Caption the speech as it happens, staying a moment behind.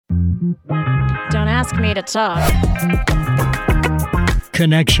Don't ask me to talk.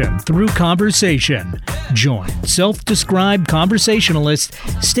 Connection through conversation. Join self-described conversationalist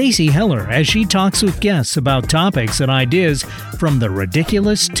Stacey Heller as she talks with guests about topics and ideas from the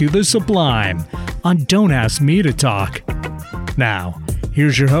ridiculous to the sublime on Don't Ask Me to Talk. Now,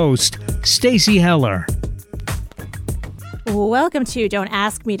 here's your host, Stacey Heller. Welcome to Don't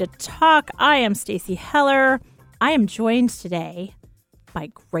Ask Me to Talk. I am Stacey Heller. I am joined today by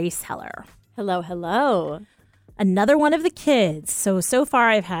Grace Heller. Hello, hello. Another one of the kids. So far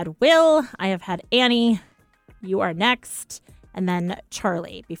I've had Will, I have had Annie, you are next, and then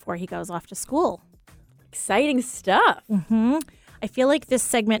Charlie before he goes off to school. Exciting stuff. I feel like this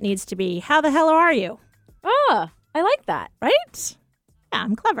segment needs to be, how the hell are you? Oh, I like that. Right? Yeah,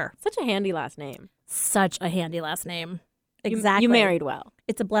 I'm clever. Such a handy last name. Such a handy last name. Exactly. You married well.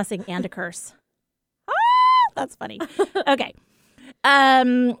 It's a blessing and a curse. That's funny. Okay.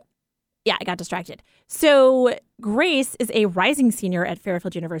 Yeah, I got distracted. So Grace is a rising senior at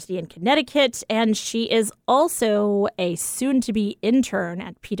Fairfield University in Connecticut, and she is also a soon-to-be intern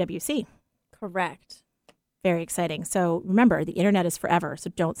at PwC. Correct. Very exciting. So remember, the internet is forever,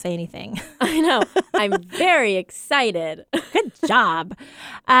 so don't say anything. I know. I'm very excited. Good job.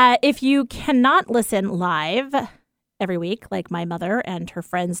 If you cannot listen live every week, like my mother and her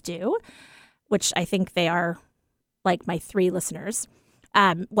friends do, which I think they are like my 3 listeners,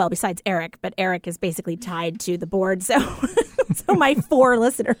 well, besides Eric, but Eric is basically tied to the board, so my 4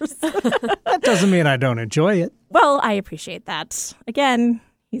 listeners. That doesn't mean I don't enjoy it. Well, I appreciate that. Again,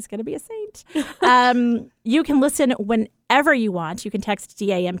 he's going to be a saint. You can listen whenever you want. You can text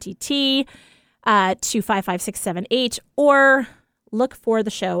DAMTT to 55678 or look for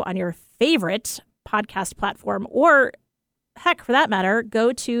the show on your favorite podcast platform, or heck, for that matter,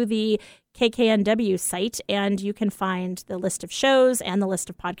 go to the KKNW site and you can find the list of shows and the list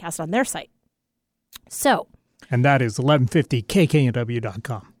of podcasts on their site. So, and that is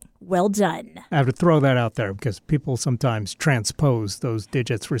 1150kknw.com. Well done. I have to throw that out there because people sometimes transpose those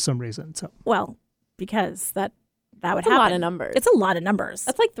digits for some reason. So, well, because that would That's happen. a lot of numbers. It's a lot of numbers.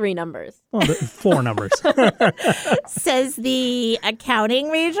 That's like 3 numbers. well, 4 numbers. Says the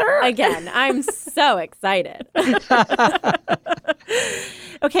accounting major. Again, I'm so excited.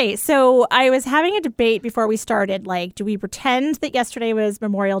 Okay, so I was having a debate before we started, like, do we pretend that yesterday was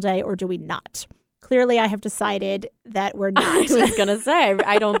Memorial Day or do we not? Clearly, I have decided that we're not. I was going to say,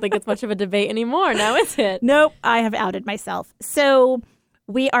 I don't think it's much of a debate anymore. Now is it? Nope, I have outed myself. So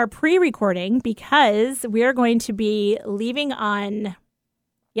we are pre-recording because we are going to be leaving on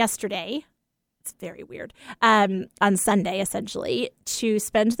yesterday. It's very weird. On Sunday, essentially, to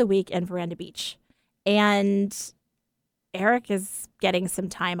spend the week in Veranda Beach. And Eric is getting some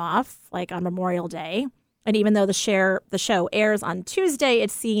time off, like on Memorial Day. And even though the show airs on Tuesday,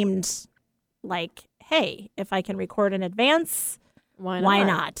 it seemed like, hey, if I can record in advance, why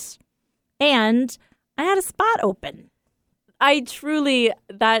not? And I had a spot open. I truly,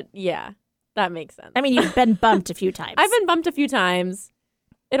 that makes sense. I mean, you've been bumped a few times. I've been bumped a few times.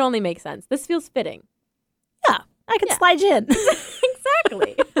 It only makes sense. This feels fitting. Yeah, I can slide you in.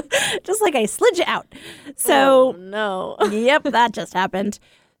 Exactly. Just like I slid you out. So, oh, no. Yep, that just happened.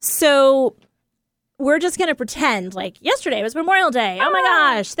 So we're just going to pretend like yesterday was Memorial Day. Oh my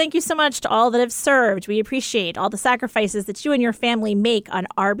gosh. Thank you so much to all that have served. We appreciate all the sacrifices that you and your family make on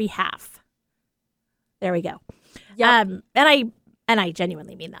our behalf. There we go. Yep. And I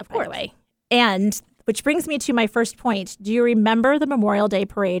genuinely mean that, by the way. And which brings me to my first point. Do you remember the Memorial Day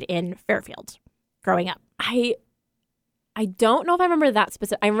parade in Fairfield growing up? I don't know if I remember that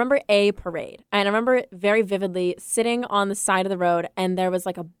specific. I remember a parade. And I remember it very vividly sitting on the side of the road, and there was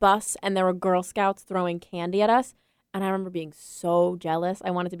like a bus, and there were Girl Scouts throwing candy at us. And I remember being so jealous.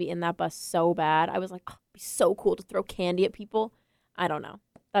 I wanted to be in that bus so bad. I was like, oh, it'd be so cool to throw candy at people. I don't know.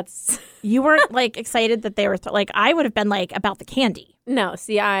 That's You weren't like excited that they were like, I would have been like about the candy. No,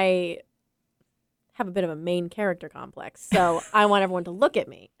 see, I have a bit of a main character complex, so I want everyone to look at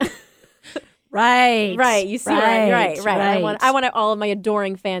me. Right. Right. You see, right. I want all of my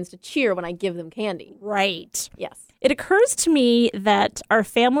adoring fans to cheer when I give them candy. Right. Yes. It occurs to me that our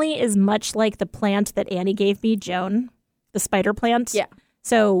family is much like the plant that Annie gave me, Joan, the spider plant. Yeah.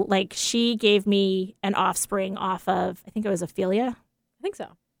 So, like, she gave me an offspring off of, I think it was Ophelia. I think so.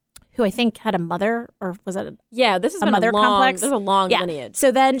 Who I think had a mother, or was it this has been mother a long, complex? This is a long lineage.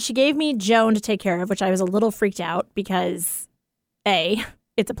 So then she gave me Joan to take care of, which I was a little freaked out because, A,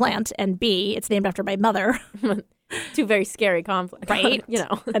 it's a plant, and B, it's named after my mother. 2 very scary conflicts. Right. You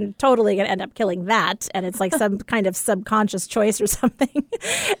know. And totally going to end up killing that. And it's like some kind of subconscious choice or something.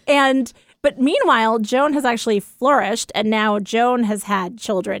 And But meanwhile, Joan has actually flourished, and now Joan has had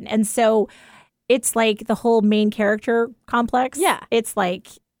children. And so it's like the whole main character complex. Yeah. It's like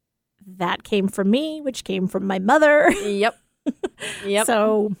that came from me, which came from my mother. Yep. Yep.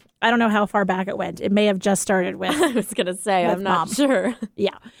 So I don't know how far back it went. It may have just started with. I was going to say, with I'm not Mom. sure.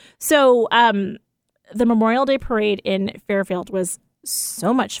 Yeah. So the Memorial Day parade in Fairfield was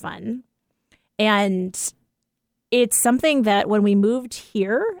so much fun. And it's something that when we moved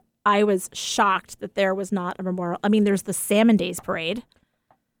here, I was shocked that there was not a memorial. I mean, there's the Salmon Days parade,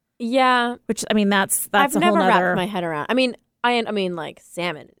 Yeah. which I mean that's I've a never whole nother. wrapped my head around. I mean, like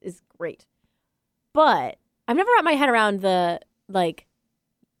salmon is great, but I've never wrapped my head around the like,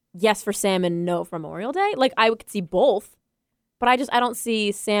 yes for salmon, no for Memorial Day. Like I could see both, but I don't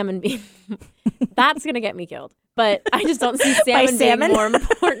see salmon being. That's gonna get me killed. But I just don't see salmon being more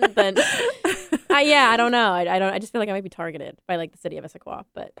important than. Yeah, I don't know. I just feel like I might be targeted by like the city of Issaquah,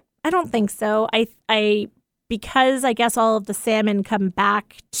 but I don't think so. I because I guess all of the salmon come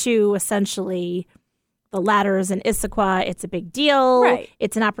back to essentially the ladders in Issaquah. It's a big deal. Right.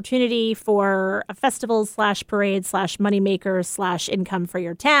 It's an opportunity for a festival / parade / moneymaker / income for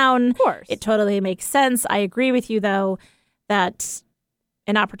your town. of course, It totally makes sense. I agree with you though that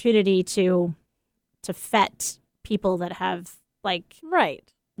an opportunity to fet people that have like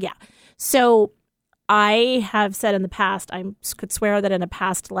right. yeah. So I have said in the past, I could swear that in a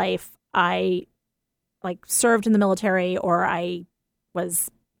past life, I like served in the military or I was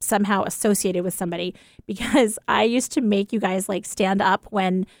somehow associated with somebody because I used to make you guys like stand up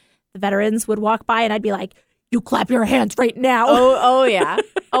when the veterans would walk by and I'd be like, you clap your hands right now. Oh yeah.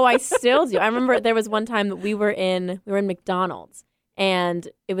 Oh, I still do. I remember there was one time that we were in McDonald's. And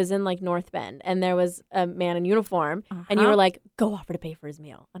it was in like North Bend, and there was a man in uniform, and you were like, "Go offer to pay for his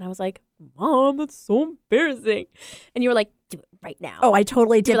meal," and I was like, "Mom, that's so embarrassing," and you were like, "Do it right now." Oh, I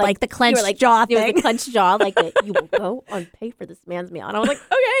totally did like the clenched jaw It was thing. the clenched jaw, like you will go and pay for this man's meal, and I was like,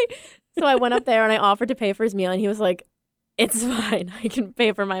 "Okay." So I went up there and I offered to pay for his meal, and he was like, "It's fine, I can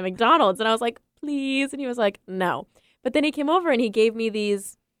pay for my McDonald's," and I was like, "Please," and he was like, "No," but then he came over and he gave me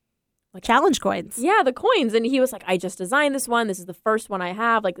these. Like challenge coins. Yeah, the coins. And he was like, I just designed this one. This is the first one I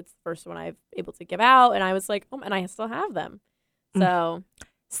have. Like, it's the first one I've able to give out. And I was like, oh, and I still have them. So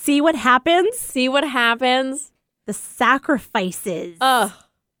See what happens? see what happens. The sacrifices. Ugh.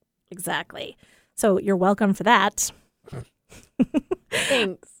 Exactly. So you're welcome for that.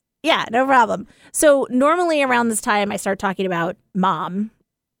 Thanks. Yeah, no problem. So normally around this time, I start talking about Mom.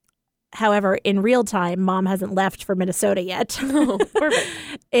 However, in real time, Mom hasn't left for Minnesota yet. Oh, perfect.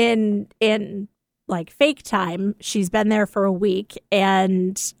 In like fake time, she's been there for a week,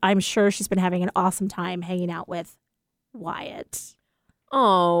 and I'm sure she's been having an awesome time hanging out with Wyatt.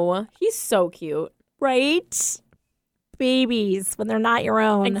 Oh, he's so cute. Right? Babies, when they're not your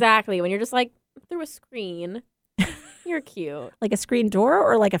own. Exactly. When you're just like through a screen, you're cute. Like a screen door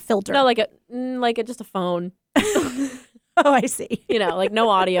or like a filter? No, like just a phone. Oh, I see. You know, like no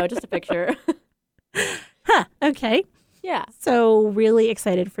audio, just a picture. Huh. Okay. Yeah. So really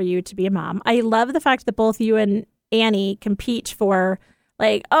excited for you to be a mom. I love the fact that both you and Annie compete for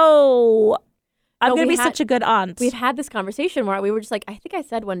like, oh, I'm No, going to we be had- such a good aunt. We'd had this conversation where we were just like, I think I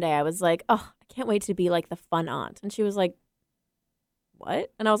said one day, I was like, oh, I can't wait to be like the fun aunt. And she was like,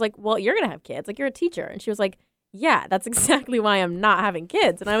 what? And I was like, well, you're going to have kids. Like, you're a teacher. And she was like, yeah, that's exactly why I'm not having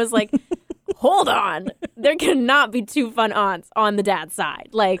kids. And I was like, hold on. There cannot be two fun aunts on the dad's side.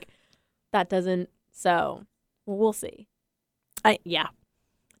 Like, that doesn't. So, well, we'll see. Yeah.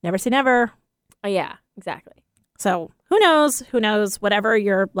 Never say never. Yeah, exactly. So who knows? Who knows? Whatever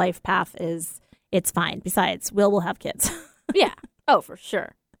your life path is, it's fine. Besides, Will have kids. Yeah. Oh, for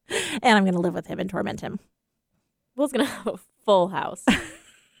sure. And I'm going to live with him and torment him. Will's going to have a full house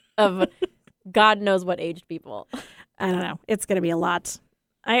of God knows what aged people. I don't know. It's going to be a lot.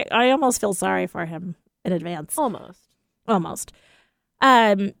 I almost feel sorry for him in advance. Almost. Almost.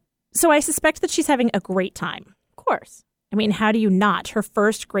 So I suspect that she's having a great time. Of course. I mean, how do you not? Her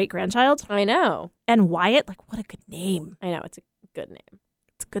first great-grandchild? I know. And Wyatt? Like, what a good name. I know. It's a good name.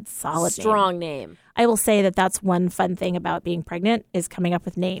 It's a good, solid name. Strong name. I will say that that's one fun thing about being pregnant is coming up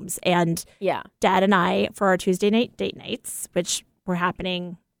with names. And Yeah. Dad and I, for our Tuesday night date nights, which were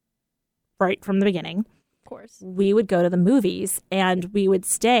happening right from the beginning, Of course. we would go to the movies and we would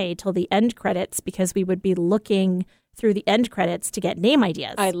stay till the end credits because we would be looking through the end credits to get name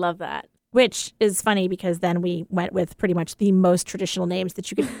ideas. I love that. Which is funny because then we went with pretty much the most traditional names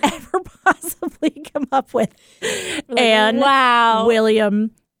that you could ever possibly come up with. Anne, wow.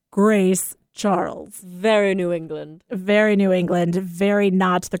 William, Grace, Charles. Very New England. Very New England, very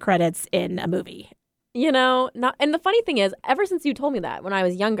not the credits in a movie. Not. And the funny thing is, ever since you told me that when I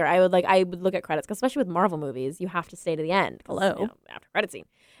was younger, I would look at credits, 'cause especially with Marvel movies, you have to stay to the end. Hello. After credit scene,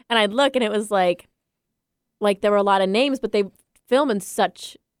 and I'd look, and it was like there were a lot of names, but they film in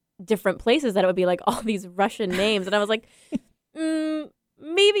such different places that it would be like all these Russian names, and I was like,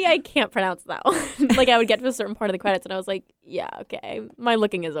 maybe I can't pronounce that one. Like I would get to a certain part of the credits, and I was like, yeah, okay, my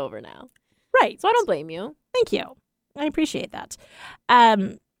looking is over now. Right. So I don't blame you. Thank you. I appreciate that.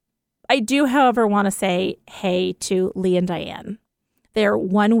 I do, however, want to say hey to Lee and Diane. They're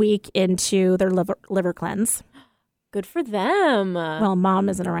 1 week into their liver cleanse. Good for them. Well, Mom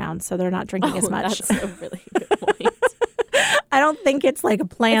isn't around, so they're not drinking as much. That's a really good point. I don't think it's like a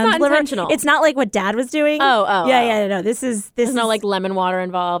planned It's not liver. intentional. It's not like what Dad was doing. Yeah. No, this is There's no like lemon water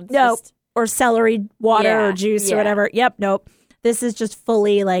involved. It's no, just- or celery water or juice or yeah. whatever. Yep, nope. This is just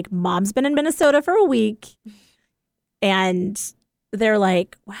fully like Mom's been in Minnesota for a week, and they're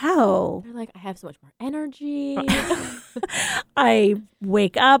like, wow. They're like, I have so much more energy. I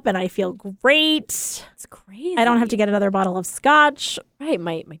wake up and I feel great. It's crazy. I don't have to get another bottle of scotch. Right,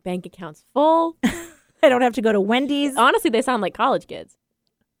 my bank account's full. I don't have to go to Wendy's. Honestly, they sound like college kids.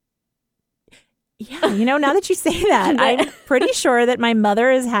 Yeah, now that you say that, I'm pretty sure that my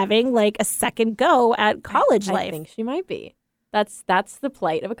mother is having like a second go at college life. I think she might be. That's the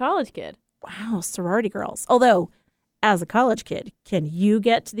plight of a college kid. Wow, sorority girls. Although, as a college kid, can you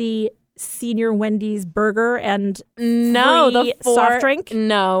get the senior Wendy's burger and free soft drink?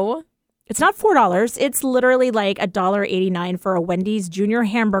 No. It's not $4. It's literally like $1.89 for a Wendy's junior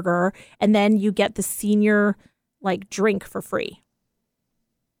hamburger, and then you get the senior like drink for free.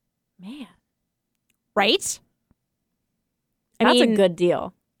 Man. Right? That's a good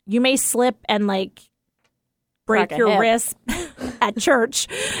deal. You may slip and like break Crack a your hip. wrist at church,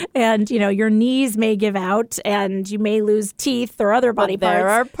 and your knees may give out, and you may lose teeth or other body But there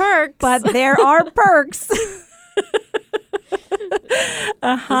are parts. perks. But there are perks.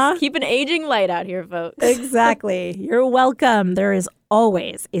 Just keep an aging light out here, folks. Exactly. You're welcome. There is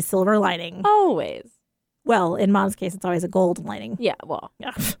always a silver lining. Always. Well, in Mom's case, it's always a gold lining. Yeah, well,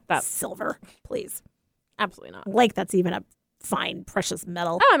 Yeah, That's- silver, please. absolutely not. Like that's even a fine, precious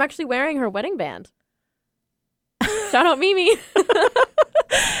metal. Oh, I'm actually wearing her wedding band. Shout out Mimi.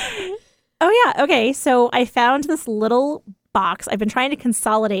 Oh, yeah. Okay. So I found this little box. I've been trying to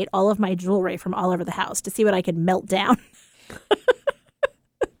consolidate all of my jewelry from all over the house to see what I could melt down.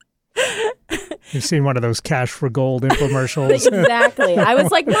 You've seen one of those Cash for Gold infomercials. Exactly. I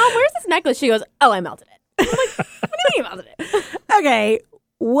was like, Mom, where's this necklace? She goes, oh, I melted it. I'm like, what do you mean you melted it? Okay,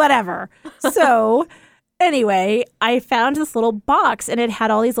 whatever. So anyway, I found this little box and it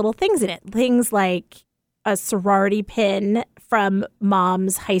had all these little things in it. Things like a sorority pin from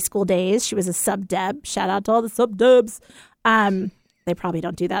Mom's high school days. She was a sub-deb. Shout out to all the sub-debs. They probably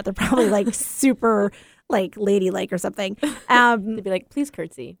don't do that. They're probably like super like ladylike or something. They'd be like, please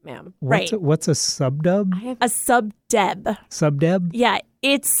curtsy, ma'am. Right. What's a sub-dub? A sub-deb. Sub-deb? Yeah,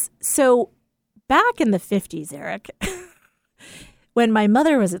 it's so back in the 50s, Eric, when my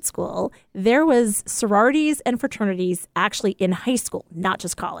mother was at school, there was sororities and fraternities actually in high school, not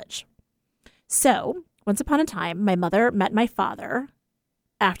just college. So once upon a time, my mother met my father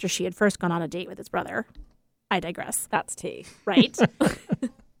after she had first gone on a date with his brother. I digress. That's tea. Right?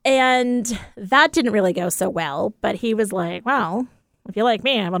 And that didn't really go so well, but he was like, well, if you like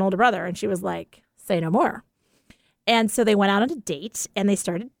me, I have an older brother. And she was like, say no more. And so they went out on a date and they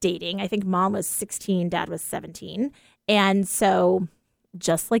started dating. I think Mom was 16, Dad was 17. And so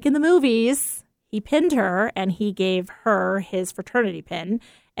just like in the movies, he pinned her and he gave her his fraternity pin.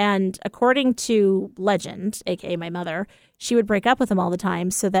 And according to legend, aka my mother, she would break up with him all the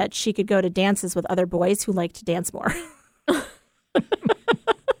time so that she could go to dances with other boys who liked to dance more.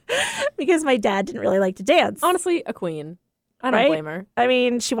 Because my dad didn't really like to dance. Honestly, a queen. I don't Right? blame her. I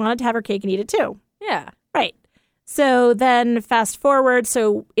mean, she wanted to have her cake and eat it too. Yeah. Right. So then fast forward.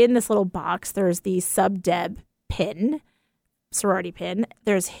 So in this little box, there's the sub-deb pin, sorority pin.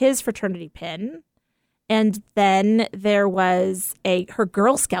 There's his fraternity pin. And then there was her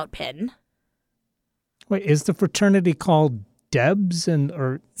Girl Scout pin. Wait, is the fraternity called Debs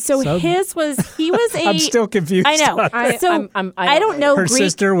So he was a... I'm still confused. I know. I don't know Her Greek.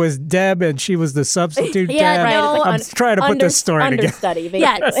 sister was Deb and she was the substitute Yeah, Deb. right. No, I'm trying to put this story together. Understudy,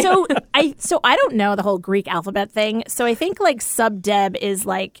 basically. Yeah, so I don't know the whole Greek alphabet thing. So I think like sub-deb is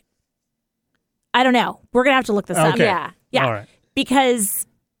like, I don't know. We're going to have to look this up. Okay. Yeah. Yeah. All right. Because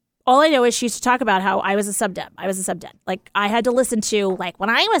all I know is she used to talk about how I was a sub-deb. Like I had to listen to, like when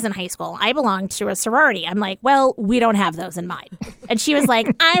I was in high school, I belonged to a sorority. I'm like, well, we don't have those in mine. And she was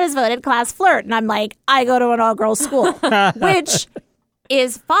like, I was voted class flirt. And I'm like, I go to an all-girls school, which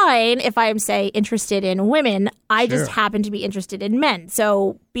is fine if I'm, say, interested in women. I just Sure. happen to be interested in men.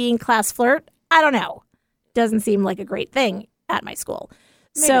 So being class flirt, I don't know. Doesn't seem like a great thing at my school.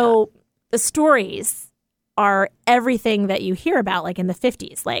 So the stories are everything that you hear about, like in the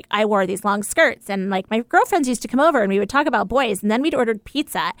 50s. Like, I wore these long skirts, and like my girlfriends used to come over and we would talk about boys, and then we'd ordered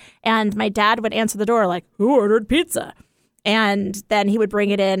pizza, and my dad would answer the door like, "Who ordered pizza?" And then he would bring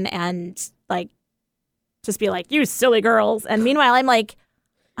it in and like just be like, "You silly girls." And meanwhile, I'm like,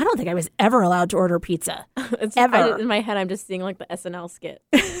 I don't think I was ever allowed to order pizza. Ever. In my head, I'm just seeing like the SNL skit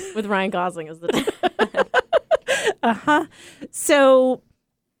with Ryan Gosling as the So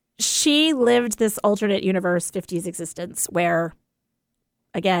she lived this alternate universe 50s existence where,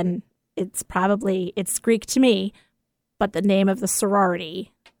 again, it's Greek to me, but the name of the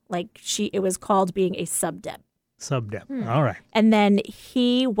sorority, like it was called being a subdep. Subdep. All right. And then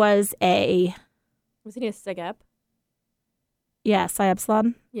he was a, Was he a Sig Ep? Psi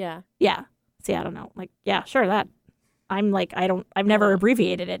Epsilon. Yeah. Yeah. See, I don't know. Like, yeah, sure, that. I'm like, I've never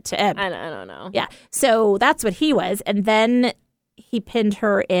abbreviated it to Eb. I don't know. Yeah. So that's what he was. And then he pinned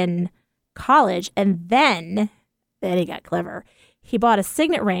her in college. And then he got clever. He bought a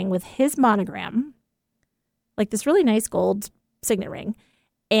signet ring with his monogram, like this really nice gold signet ring.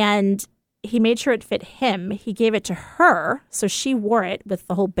 And he made sure it fit him. He gave it to her. So she wore it with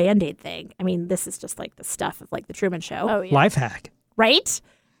the whole Band-Aid thing. I mean, this is just like the stuff of like the Truman Show. Oh, yeah. Life hack. Right?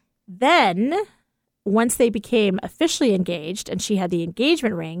 Then, once they became officially engaged and she had the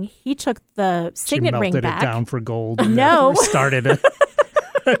engagement ring, he took the She signet ring melted back. it down for gold. And No. started a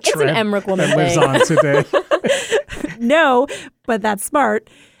It's an trend Emmerich woman that lives thing. on today. No, but that's smart.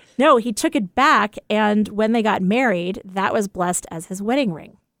 No, he took it back, and when they got married, that was blessed as his wedding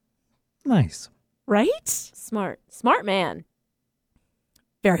ring. Nice. Smart man.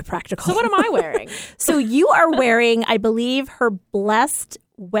 Very practical. So what am I wearing? So you are wearing, I believe, her blessed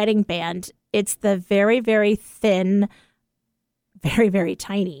wedding band. It's the very, very thin, very, very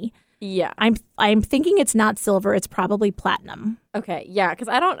tiny. Yeah. I'm thinking it's not silver. It's probably platinum. Okay. Yeah, because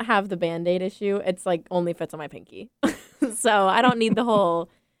I don't have the Band-Aid issue. It's like only fits on my pinky. So I don't need the whole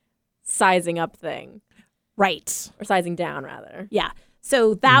sizing up thing. Right. Or sizing down, rather. Yeah.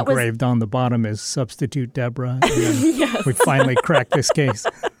 So that was Engraved on the bottom is substitute Deborah. And then we finally cracked this case.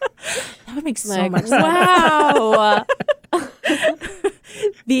 that would make so Like, much sense. wow.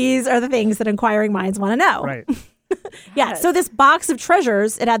 These are the things that inquiring minds want to know. Right. Yeah. So this box of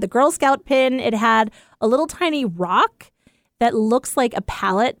treasures, it had the Girl Scout pin. It had a little tiny rock that looks like a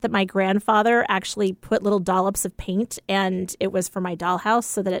palette that my grandfather actually put little dollops of paint, and it was for my dollhouse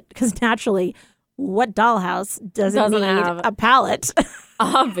so that because naturally, what dollhouse doesn't need have- a palette?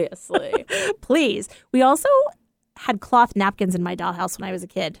 Obviously. Please. We also had cloth napkins in my dollhouse when I was a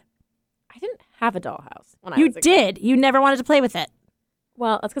kid. I didn't have a dollhouse when I You was a kid. did. You never wanted to play with it.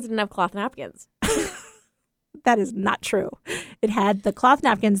 Well, that's because I didn't have cloth napkins. That is not true. It had the cloth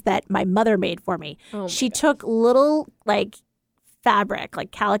napkins that my mother made for me. Oh my She gosh. took little like fabric,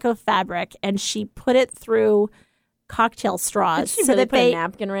 like calico fabric, and she put it through cocktail Did straws she so really that put a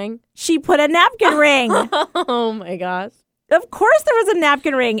napkin ring? she put a napkin ring. Oh my gosh. Of course there was a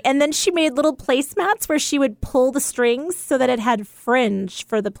napkin ring. And then she made little placemats where she would pull the strings so that it had fringe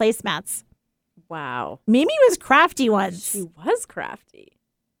for the placemats. Wow. Mimi was crafty once. She was crafty.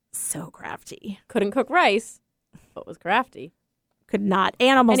 So crafty. Couldn't cook rice, but was crafty. Could not.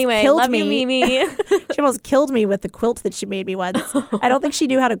 And almost Anyway, killed love me. you, Mimi. She almost killed me with the quilt that she made me once. I don't think she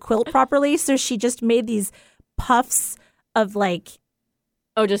knew how to quilt properly, so she just made these puffs of like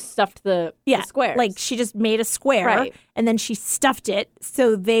Oh, just stuffed the squares. like she just made a square Right. and then she stuffed it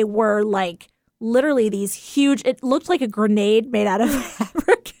so they were like literally these huge. It looked like a grenade made out of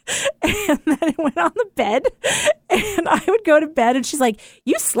fabric, and then it went on the bed. And I would go to bed, and she's like,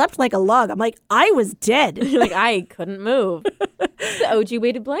 "You slept like a log." I'm like, "I was dead." like I couldn't move. The OG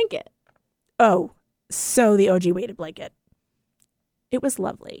weighted blanket. Oh, so the OG weighted blanket. It was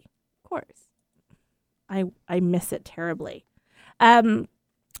lovely. Of course. I miss it terribly.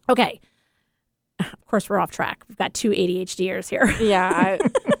 Okay. Of course, we're off track. We've got two ADHDers here. Yeah.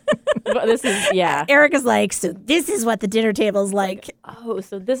 But this is, yeah. Eric is like, so this is what the dinner table's like. Oh,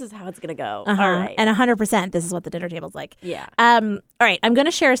 so this is how it's going to go. Uh-huh. All right. And 100%, this is what the dinner table's like. Yeah. All right, I'm going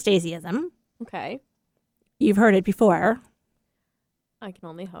to share a Staceyism. Okay. You've heard it before. I can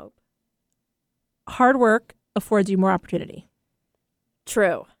only hope. Hard work affords you more opportunity.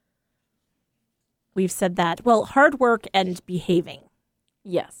 True. We've said that. Well, hard work and behaving.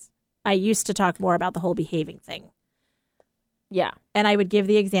 Yes. I used to talk more about the whole behaving thing. Yeah. And I would give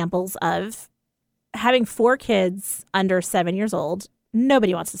the examples of having 4 kids under 7 years old.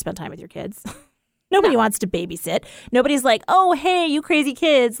 Nobody wants to spend time with your kids. Nobody wants to babysit. Nobody's like, oh, hey, you crazy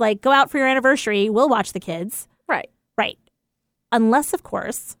kids, like, go out for your anniversary. We'll watch the kids. Right. Right. Unless, of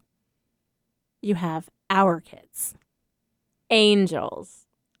course, you have our kids. Angels.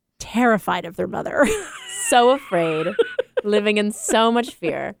 Terrified of their mother. So afraid. Living in so much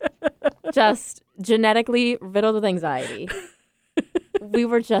fear. Just genetically riddled with anxiety. We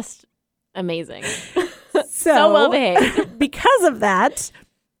were just amazing. So well behaved. Because of that,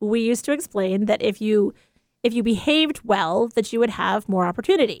 we used to explain that if you behaved well, that you would have more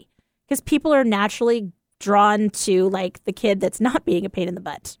opportunity. Because people are naturally drawn to like the kid that's not being a pain in the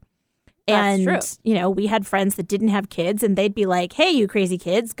butt. That's And, true. We had friends that didn't have kids and they'd be like, hey, you crazy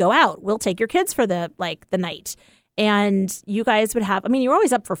kids, go out. We'll take your kids for the night. And you guys would have, you're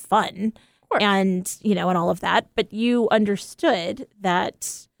always up for fun and, and all of that. But you understood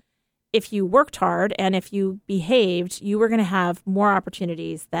that if you worked hard and if you behaved, you were going to have more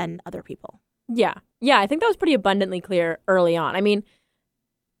opportunities than other people. Yeah. Yeah, I think that was pretty abundantly clear early on.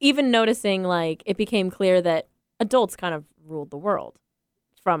 Even noticing, like, it became clear that adults kind of ruled the world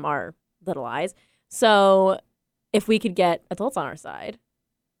from our little eyes. So if we could get adults on our side.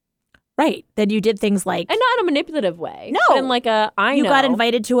 Right. Then you did things like... And not in a manipulative way. No. But in like you got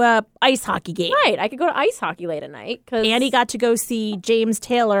invited to a ice hockey game. Right. I could go to ice hockey late at night. Annie got to go see James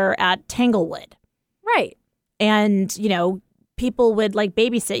Taylor at Tanglewood. Right. And, people would like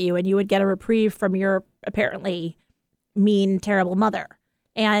babysit you and you would get a reprieve from your apparently mean, terrible mother.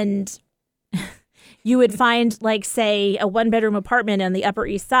 And you would find, like, say, a one-bedroom apartment on the Upper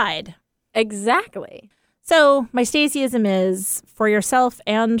East Side. Exactly. So my Stacyism is, for yourself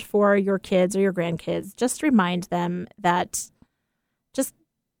and for your kids or your grandkids, just remind them that just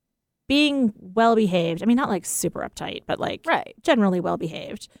being well-behaved, not like super uptight, but like generally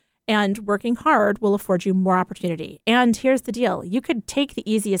well-behaved, and working hard will afford you more opportunity. And here's the deal. You could take the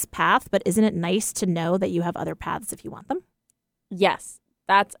easiest path, but isn't it nice to know that you have other paths if you want them? Yes.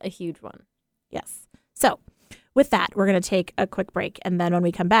 That's a huge one. Yes. So with that, we're going to take a quick break. And then when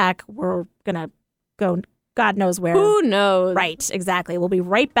we come back, we're going to go God knows where. Who knows? Right. Exactly. We'll be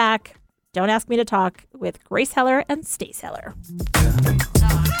right back. Don't Ask Me to Talk with Grace Heller and Stace Heller.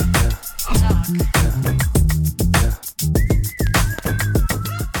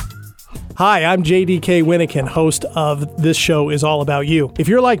 Hi, I'm JDK Winnikin, host of This Show Is All About You. If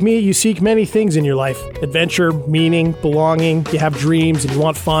you're like me, you seek many things in your life: adventure, meaning, belonging, you have dreams and you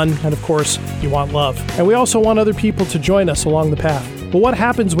want fun, and of course, you want love. And we also want other people to join us along the path. But what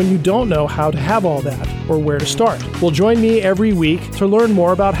happens when you don't know how to have all that or where to start? Well, join me every week to learn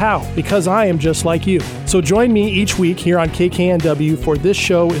more about how, because I am just like you. So join me each week here on KKNW for This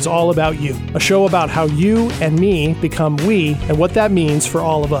Show Is All About You, a show about how you and me become we and what that means for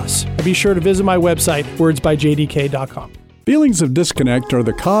all of us. And be sure to visit my website, wordsbyjdk.com. Feelings of disconnect are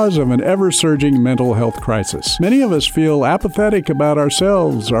the cause of an ever-surging mental health crisis. Many of us feel apathetic about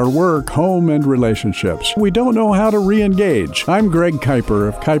ourselves, our work, home, and relationships. We don't know how to re-engage. I'm Greg Kuiper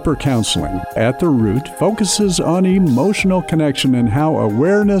of Kuiper Counseling. At the Root focuses on emotional connection and how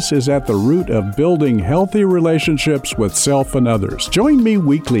awareness is at the root of building healthy relationships with self and others. Join me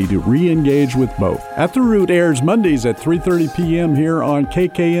weekly to re-engage with both. At the Root airs Mondays at 3:30 p.m. here on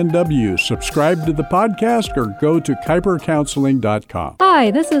KKNW. Subscribe to the podcast or go to KuiperCounseling.com.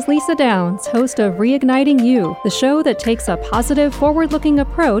 Hi, this is Lisa Downs, host of Reigniting You, the show that takes a positive, forward-looking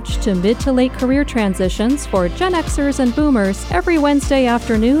approach to mid to late career transitions for Gen Xers and Boomers every Wednesday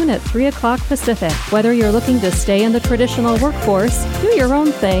afternoon at 3 o'clock Pacific. Whether you're looking to stay in the traditional workforce, do your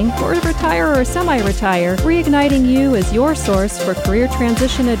own thing, or retire or semi-retire, Reigniting You is your source for career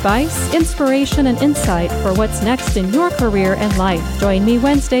transition advice, inspiration, and insight for what's next in your career and life. Join me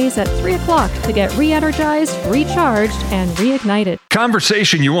Wednesdays at 3 o'clock to get re-energized, recharged, and reignited.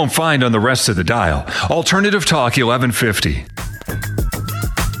 Conversation you won't find on the rest of the dial. Alternative Talk 1150.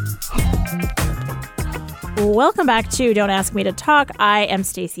 Welcome back to Don't Ask Me to Talk. I am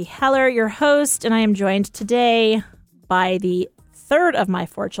Stacy Heller, your host, and I am joined today by the third of my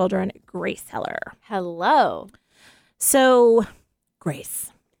four children, Grace Heller. Hello. So,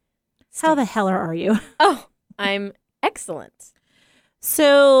 Grace, how the Heller are you? Oh, I'm excellent.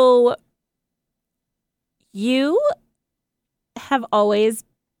 So, you have always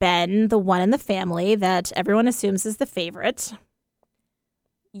been the one in the family that everyone assumes is the favorite.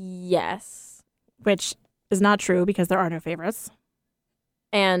 Yes. Which is not true because there are no favorites.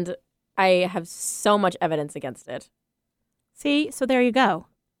 And I have so much evidence against it. See? So there you go.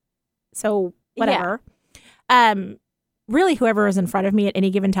 So whatever. Yeah. Really, whoever is in front of me at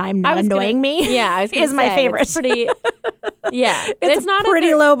any given time not annoying me I was is my favorite. It's pretty, yeah. It's not a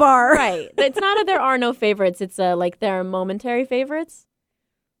pretty low bar. Right. It's not that there are no favorites. It's like there are momentary favorites.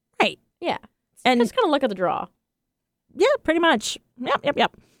 Right. Yeah. And just kind of look at the draw. Yeah, pretty much.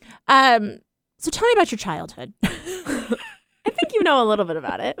 Yep. So tell me about your childhood. I think you know a little bit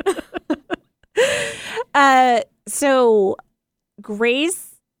about it. So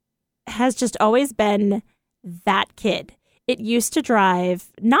Grace has just always been that kid. It used to drive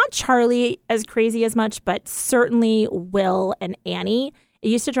not Charlie as crazy as much, but certainly Will and Annie. It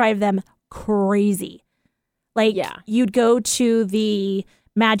used to drive them crazy. Like, you'd go to the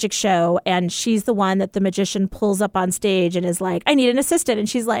magic show and she's the one that the magician pulls up on stage and is like, I need an assistant. And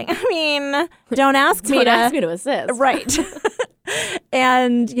she's like, I mean, don't ask me to assist. Right.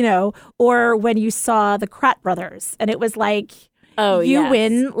 And, you know, or when you saw the Krat brothers and it was like, you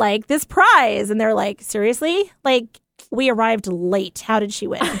win like this prize. And they're like, seriously? Like, we arrived late. How did she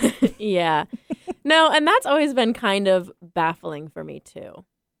win? Yeah. No, and that's always been kind of baffling for me too.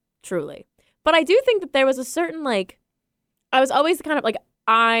 Truly. But I do think that there was a certain, like, I was always kind of like,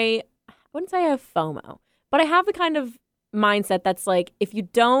 I wouldn't say I have FOMO, but I have the kind of mindset that's like, if you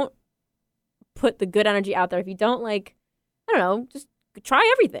don't put the good energy out there, if you don't, like, I don't know, just try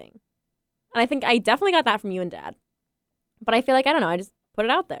everything. And I think I definitely got that from you and Dad. But I feel like, I don't know, I just put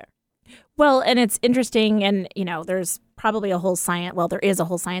it out there. Well, and it's interesting, and, you know, there's probably a whole science, well, there is a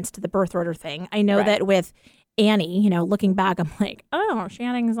whole science to the birth order thing. I know that with Annie, you know, looking back, I'm like, oh, she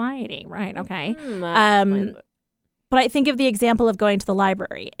had anxiety. Right, okay. But I think of the example of going to the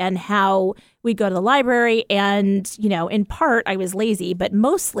library and how we go to the library and, you know, in part I was lazy, but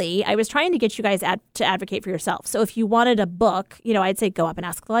mostly I was trying to get you guys to advocate for yourself. So if you wanted a book, you know, I'd say go up and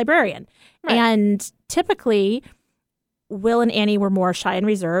ask the librarian. Right. And typically Will and Annie were more shy and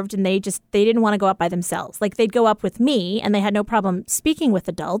reserved and they didn't want to go up by themselves. Like they'd go up with me and they had no problem speaking with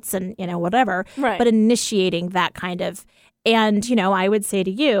adults and, you know, whatever, but initiating that kind of, and, you know, I would say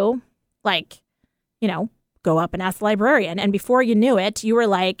to you, like, you know, go up and ask the librarian. And before you knew it, you were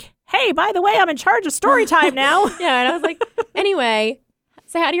like, hey, by the way, I'm in charge of story time now. Yeah. And I was like, anyway,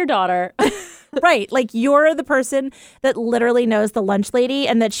 say hi to your daughter. Right. Like you're the person that literally knows the lunch lady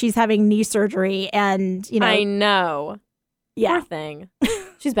and that she's having knee surgery. And, you know. I know. Yeah. Poor thing.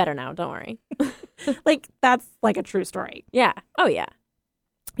 She's better now. Don't worry. Like that's like a true story. Yeah. Oh, yeah.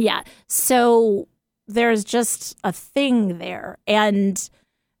 Yeah. So there's just a thing there. And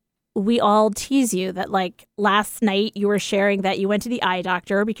we all tease you that, like, last night you were sharing that you went to the eye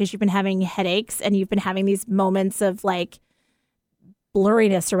doctor because you've been having headaches and you've been having these moments of, like,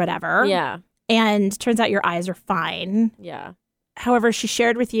 blurriness or whatever. Yeah. And turns out your eyes are fine. Yeah. However, she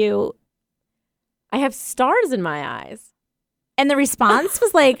shared with you, I have stars in my eyes. And the response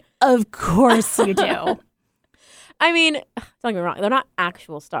was like, of course you do. I mean, don't get me wrong. They're not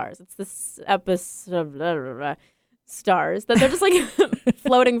actual stars. It's this episode stars that they're just like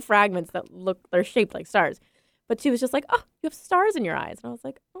floating fragments that they're shaped like stars. But she was just like, oh, you have stars in your eyes. And I was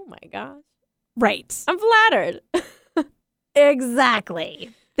like, oh my gosh. Right. I'm flattered.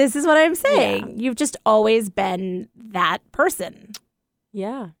 Exactly. This is what I'm saying. Yeah. You've just always been that person.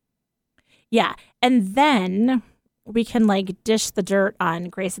 Yeah. Yeah. And then we can like dish the dirt on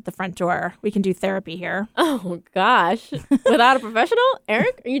Grace at the front door. We can do therapy here. Oh, gosh. Without a professional?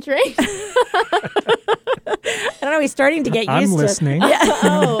 Eric, are you trained? I don't know. He's starting to get used to it. I'm listening. Yeah.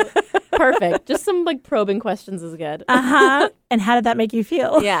 Oh, perfect. Just some like probing questions is good. Uh-huh. And how did that make you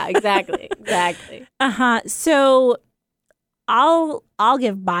feel? Yeah, exactly. Exactly. Uh-huh. So I'll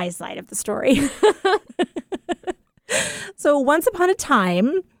give my side of the story. So once upon a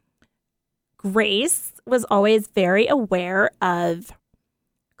time, Grace was always very aware of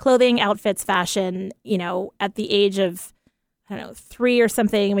clothing, outfits, fashion, you know, at the age of, I don't know, 3 or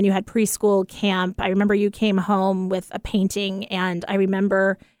something when you had preschool camp. I remember you came home with a painting and I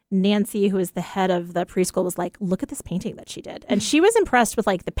remember Nancy, who is the head of the preschool, was like, look at this painting that she did. And she was impressed with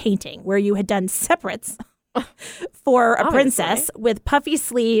like the painting where you had done separates for a princess with puffy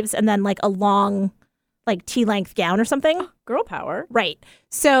sleeves and then like a long like tea-length gown or something. Girl power. Right.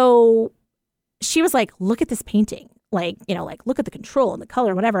 So she was like, look at this painting. Like, you know, like, look at the control and the color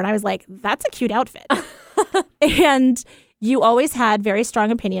and whatever. And I was like, that's a cute outfit. And you always had very strong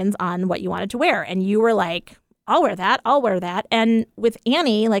opinions on what you wanted to wear. And you were like, I'll wear that. I'll wear that. And with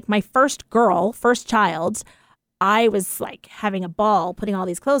Annie, like my first child, I was like having a ball putting all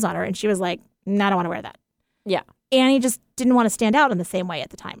these clothes on her. And she was like, no, I don't want to wear that. Yeah. Annie just didn't want to stand out in the same way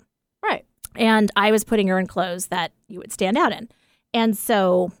at the time. Right. And I was putting her in clothes that you would stand out in. And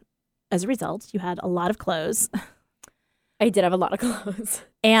so as a result, you had a lot of clothes. I did have a lot of clothes.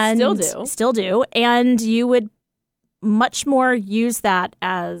 And Still do. And you would much more use that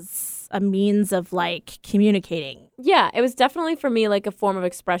as a means of like communicating. Yeah, it was definitely for me like a form of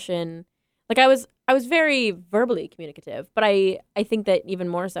expression. Like I was very verbally communicative, but I think that even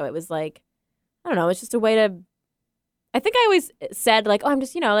more so it was like, I don't know, it's just a way to, I think I always said like, oh, I'm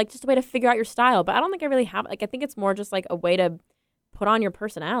just, like just a way to figure out your style. But I don't think I really have, like, I think it's more just like a way to put on your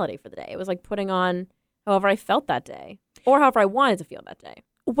personality for the day. It was like putting on however I felt that day or however I wanted to feel that day.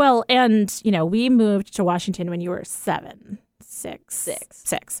 Well, and, we moved to Washington when you were 6.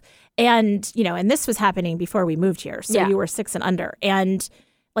 And, and this was happening before we moved here. So you were 6 and under. And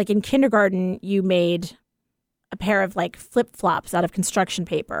like in kindergarten, you made a pair of like flip-flops out of construction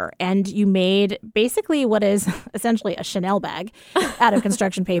paper. And you made basically what is essentially a Chanel bag out of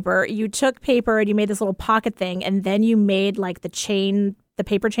construction paper. You took paper and you made this little pocket thing. And then you made like the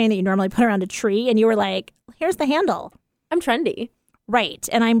paper chain that you normally put around a tree. And you were like, here's the handle. I'm trendy. Right.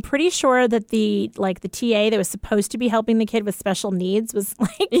 And I'm pretty sure that the TA that was supposed to be helping the kid with special needs was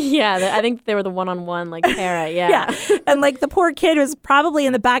like... Yeah, I think they were the one-on-one, like, parent, yeah. And like the poor kid was probably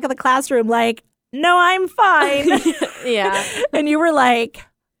in the back of the classroom like, no, I'm fine. Yeah. And you were like,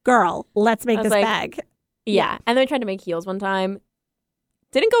 girl, let's make this like, bag. Yeah. And then we tried to make heels one time.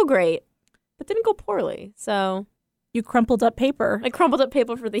 Didn't go great, but didn't go poorly. So... You crumpled up paper. I crumpled up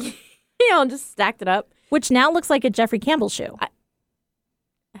paper for the heel and just stacked it up. Which now looks like a Jeffrey Campbell shoe.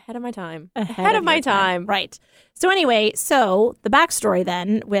 Ahead of my time. Ahead of my time. Right. So anyway, the backstory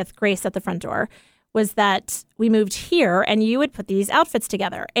then with Grace at the front door was that we moved here and you would put these outfits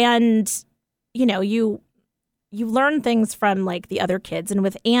together. And, you learn things from like the other kids. And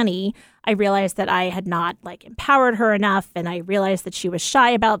with Annie, I realized that I had not like empowered her enough. And I realized that she was shy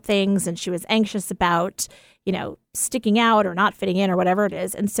about things and she was anxious about, sticking out or not fitting in or whatever it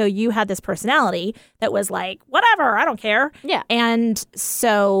is. And so you had this personality that was like, whatever, I don't care. Yeah. And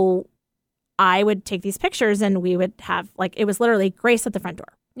so I would take these pictures and we would have like, it was literally Grace at the front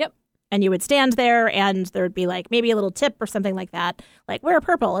door. Yep. And you would stand there and there would be like maybe a little tip or something like that. Like, wear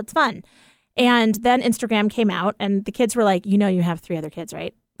purple, it's fun. And then Instagram came out and the kids were like, you have 3 other kids,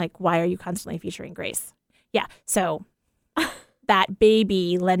 right? Like, why are you constantly featuring Grace? Yeah. So that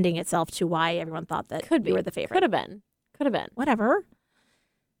baby lending itself to why everyone thought that you were the favorite. Could have been. Whatever.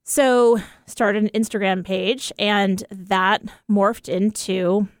 So started an Instagram page and that morphed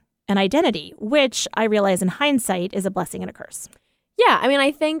into an identity, which I realize in hindsight is a blessing and a curse. Yeah. I mean,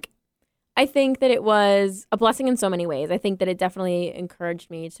 I think that it was a blessing in so many ways. I think that it definitely encouraged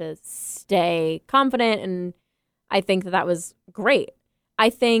me to stay confident, and I think that was great. I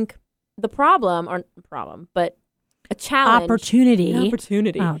think but a challenge.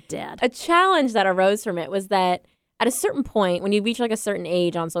 Opportunity. Oh, Dad. A challenge that arose from it was that at a certain point, when you reach like a certain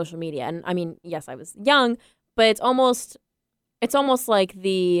age on social media, and I mean, yes, I was young, but it's almost like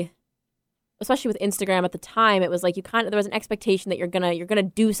especially with Instagram at the time, it was like there was an expectation that you're gonna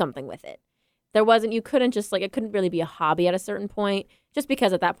do something with it. You couldn't just like, it couldn't really be a hobby at a certain point, just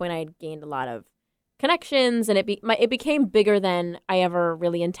because at that point I had gained a lot of connections and it became bigger than I ever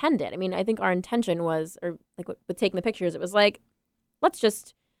really intended. I mean, I think our intention was, or like with taking the pictures, it was like, let's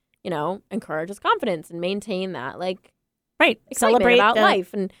just, encourage his confidence and maintain that like excitement celebrate about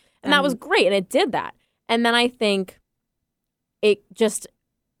life. And that was great. And it did that. And then I think it just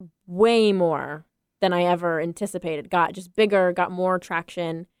way more than I ever anticipated, got just bigger, got more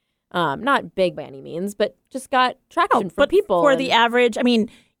traction. Not big by any means, but just got traction for people. For the average, I mean,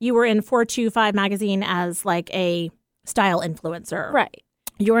 you were in 425 magazine as like a style influencer. Right.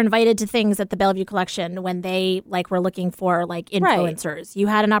 You were invited to things at the Bellevue Collection when they like were looking for like influencers. Right. You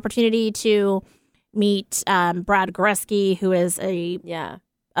had an opportunity to meet Brad Goreski, who is a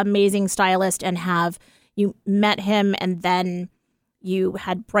amazing stylist, and you met him and then you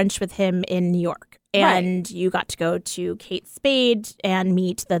had brunch with him in New York. And you got to go to Kate Spade and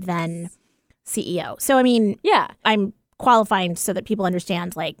meet the then CEO. So, I mean, I'm qualifying so that people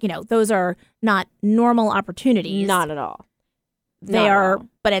understand, like, those are not normal opportunities. Not at all. They are,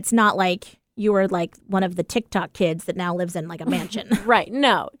 but it's not like you were like one of the TikTok kids that now lives in like a mansion. Right.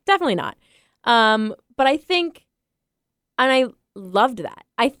 No, definitely not. But I think, and I loved that.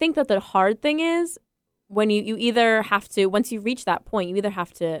 I think that the hard thing is when you either have to, once you reach that point, you either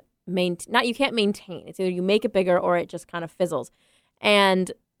have to you can't maintain. It's either you make it bigger or it just kind of fizzles.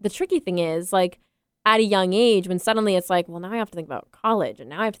 And the tricky thing is, like, at a young age, when suddenly it's like, well, now I have to think about college and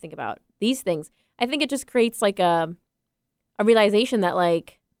now I have to think about these things. I think it just creates like a realization that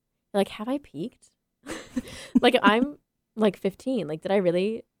like, have I peaked? Like, I'm like 15. Like, did I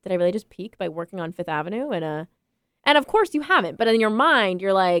really just peak by working on Fifth Avenue? And of course you haven't. But in your mind,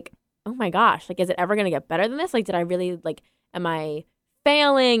 you're like, oh my gosh, like, is it ever going to get better than this? Like, did I really, like, am I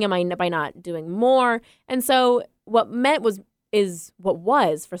failing? Am I by not doing more? And so what was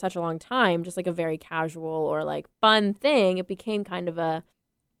for such a long time just like a very casual or like fun thing, it became kind of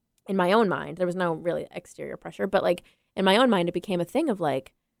in my own mind, there was no really exterior pressure, but like in my own mind, it became a thing of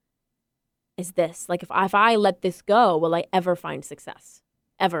like, is this. Like, if I let this go, will I ever find success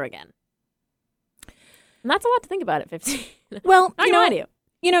ever again? And that's a lot to think about at 15. Well, I know I do.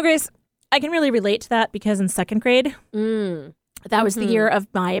 You know, Grace, I can really relate to that because in second grade, that was the year of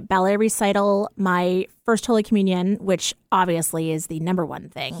my ballet recital, my first Holy Communion, which obviously is the number one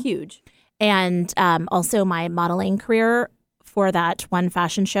thing. Huge. And also my modeling career for that one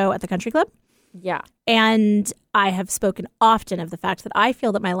fashion show at the country club. Yeah. And I have spoken often of the fact that I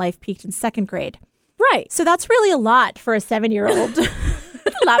feel that my life peaked in second grade. Right. So that's really a lot for a 7-year-old.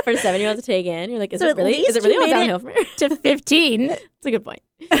 A lot for a 7-year-old to take in. You're like, is So it at really least all you made downhill from here? to 15. That's a good point.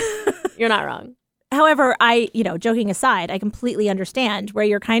 You're not wrong. However, joking aside, I completely understand where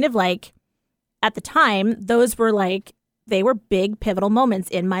you're kind of like, at the time, those were like, they were big pivotal moments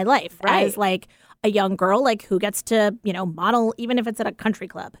in my life Right. as like a young girl, like who gets to, model, even if it's at a country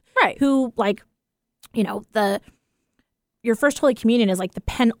club. Right. Who like, your first Holy Communion is like the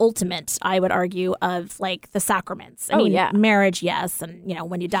penultimate, I would argue, of like the sacraments. I mean, yeah. marriage, yes. And,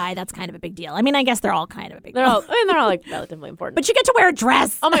 when you die, that's kind of a big deal. I mean, I guess they're all kind of a big They're deal. all like relatively important. But you get to wear a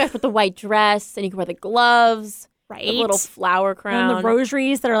dress. Oh my gosh, with the white dress, and you can wear the gloves, Right. the little flower crown. And the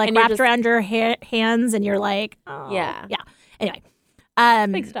rosaries that are like And you're wrapped just- around your hands, and you're like, oh. Yeah. Yeah. Anyway.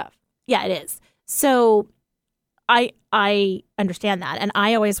 Big stuff. Yeah, it is. So I understand that. And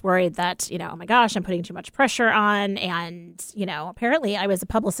I always worried that, oh my gosh, I'm putting too much pressure on. And, apparently I was a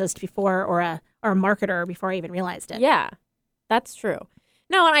publicist before or a marketer before I even realized it. Yeah, that's true.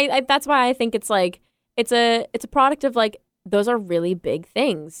 No, and I that's why I think it's like it's a product of like those are really big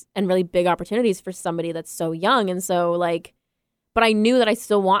things and really big opportunities for somebody that's so young. And so like, but I knew that I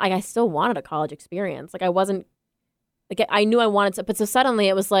still wanted a college experience. Like I wasn't like I knew I wanted to, but so suddenly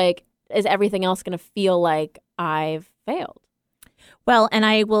it was like, is everything else going to feel like I've failed? Well, and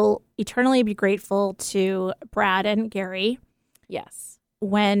I will eternally be grateful to Brad and Gary. Yes.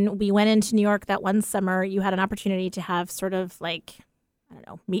 When we went into New York that one summer, you had an opportunity to have sort of like, I don't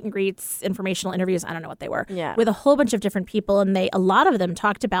know, meet and greets, informational interviews. I don't know what they were. Yeah. With a whole bunch of different people. And a lot of them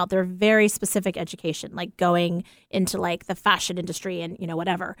talked about their very specific education, like going into like the fashion industry and,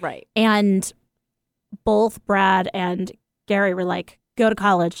 whatever. Right. And both Brad and Gary were like, go to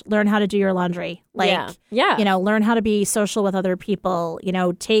college, learn how to do your laundry. Like, yeah. Learn how to be social with other people,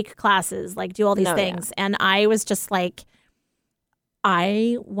 take classes, like do all these things. And I was just like,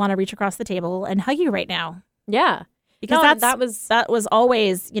 I want to reach across the table and hug you right now. Yeah. Because that was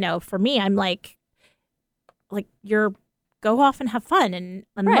always, for me, I'm like go off and have fun and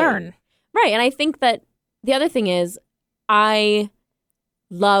Right. learn. Right. And I think that the other thing is I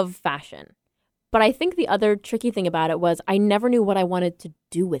love fashion. But I think the other tricky thing about it was I never knew what I wanted to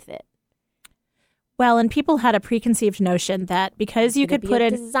do with it. Well, and people had a preconceived notion that because you could put a it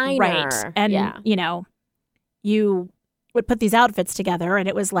designer. right, and you would put these outfits together, and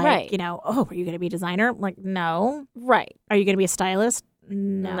it was like, Right. oh, are you going to be a designer? I'm like, no. Right. Are you going to be a stylist?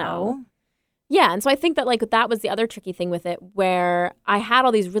 No. Yeah, and so I think that like that was the other tricky thing with it, where I had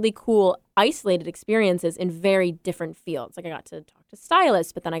all these really cool isolated experiences in very different fields. Like I got to talk to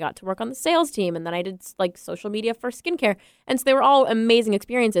stylists, but then I got to work on the sales team, and then I did like social media for skincare, and so they were all amazing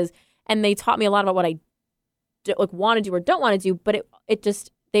experiences, and they taught me a lot about what I want to do or don't want to do. But it just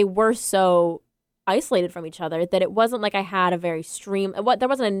they were so isolated from each other that it wasn't like I had a very there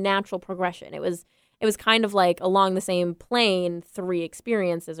wasn't a natural progression. It was kind of like along the same plane, 3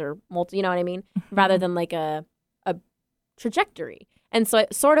 experiences or multi, you know what I mean? Rather than like a trajectory. And so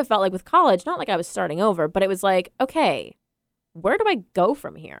it sort of felt like with college, not like I was starting over, but it was like, okay, where do I go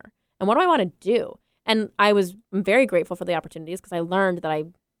from here? And what do I want to do? And I'm very grateful for the opportunities because I learned that I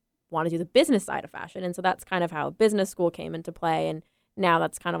want to do the business side of fashion. And so that's kind of how business school came into play. And now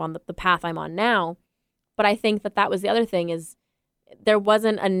that's kind of on the path I'm on now. But I think that was the other thing is there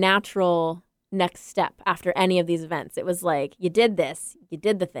wasn't a natural next step after any of these events. It was like, you did this, you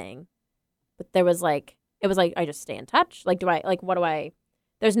did the thing. But it was like, I just stay in touch. Like,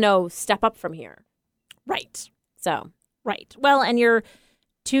 there's no step up from here. Right. So. Right. Well, and you're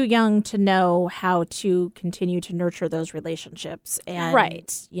too young to know how to continue to nurture those relationships and,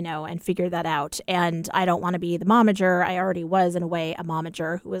 right. And figure that out. And I don't want to be the momager. I already was, in a way, a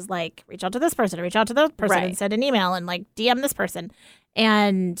momager who was like, reach out to this person, reach out to that person, right. and send an email and like DM this person.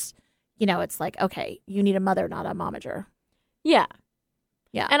 And, it's like, okay, you need a mother, not a momager. Yeah.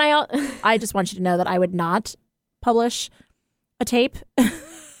 Yeah. And I just want you to know that I would not publish a tape.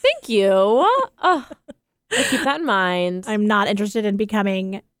 Thank you. Oh, I keep that in mind. I'm not interested in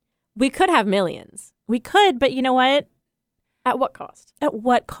becoming. We could have millions. We could, but you know what? At what cost? At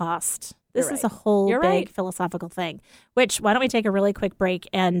what cost? This You're is a right. whole You're big right. philosophical thing. Which, why don't we take a really quick break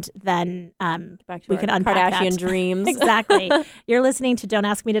and then Back to we our can unpack Kardashian that. dreams. Exactly. You're listening to Don't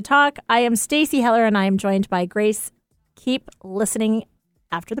Ask Me to Talk. I am Stacey Heller, and I am joined by Grace. Keep listening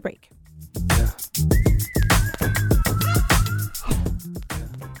after the break.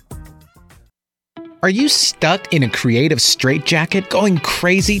 Are you stuck in a creative straitjacket, going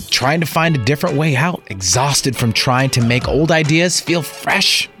crazy, trying to find a different way out, exhausted from trying to make old ideas feel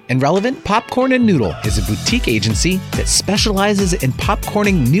fresh and relevant? Popcorn and Noodle is a boutique agency that specializes in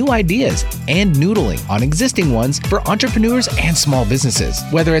popcorning new ideas and noodling on existing ones for entrepreneurs and small businesses.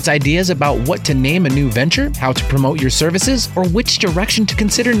 Whether it's ideas about what to name a new venture, how to promote your services, or which direction to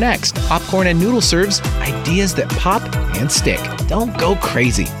consider next, Popcorn and Noodle serves ideas that pop and stick. Don't go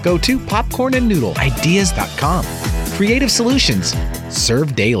crazy. Go to popcornandnoodleideas.com. Creative solutions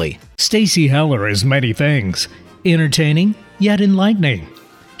served daily. Stacey Heller is many things, entertaining yet enlightening.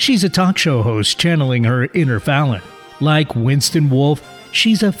 She's a talk show host channeling her inner Fallon. Like Winston Wolfe,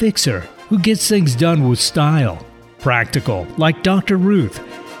 she's a fixer who gets things done with style. Practical, like Dr. Ruth.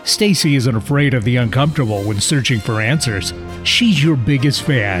 Stacey isn't afraid of the uncomfortable when searching for answers. She's your biggest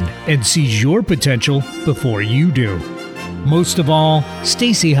fan and sees your potential before you do. Most of all,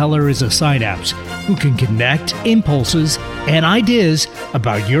 Stacey Heller is a synapse who can connect impulses and ideas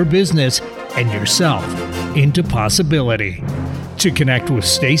about your business and yourself into possibility. To connect with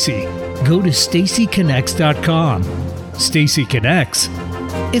Stacey, go to StaceyConnects.com. Stacey Connects.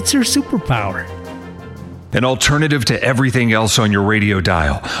 It's her superpower. An alternative to everything else on your radio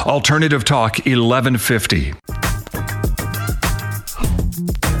dial. Alternative Talk 1150.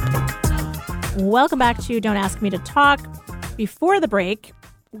 Welcome back to Don't Ask Me to Talk. Before the break,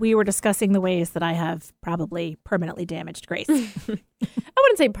 we were discussing the ways that I have probably permanently damaged Grace. I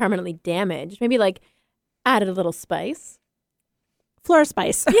wouldn't say permanently damaged. Maybe like added a little spice. Floor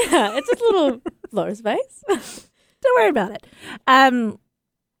spice. Yeah, it's just a little floor spice. Don't worry about it.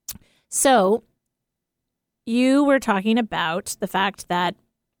 So you were talking about the fact that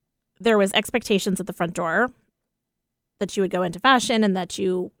there was expectations at the front door that you would go into fashion, and that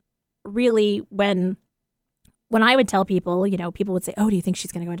you really, when I would tell people, people would say, "Oh, do you think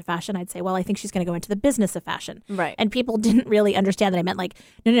she's going to go into fashion?" I'd say, "Well, I think she's going to go into the business of fashion." Right. And people didn't really understand that I meant like,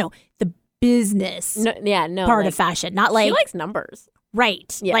 no, the business No, part like, of fashion, not like she likes numbers.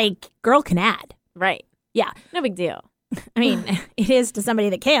 right, Yeah. like girl can add. Right. Yeah, No big deal. I mean, it is to somebody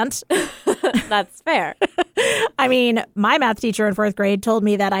that can't. That's fair. I mean, my math teacher in 4th grade told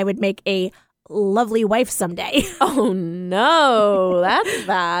me that I would make a lovely wife someday. Oh, no. That's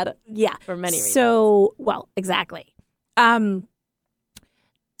bad. Yeah. For many reasons. So, well, exactly.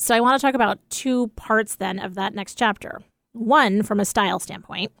 So I want to talk about 2 parts then of that next chapter. One, from a style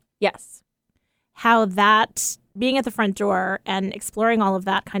standpoint, Yes. how that being at the front door and exploring all of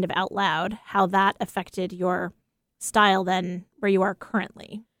that kind of out loud, how that affected your style then where you are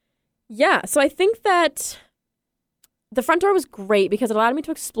currently. Yeah. So I think that the front door was great because it allowed me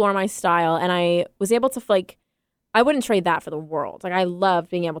to explore my style, and I was able to I wouldn't trade that for the world. Like, I loved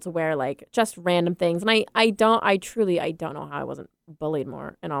being able to wear like just random things. And I truly don't know how I wasn't bullied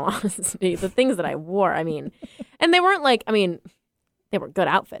more, in all honesty. The things that I wore, I mean, and they weren't like, I mean, they were good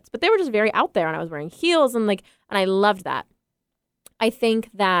outfits, but they were just very out there, and I was wearing heels and I loved that. I think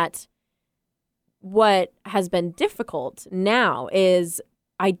that what has been difficult now is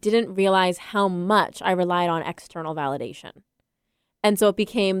I didn't realize how much I relied on external validation. And so it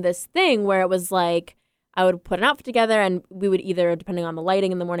became this thing where it was like, I would put an outfit together, and we would either, depending on the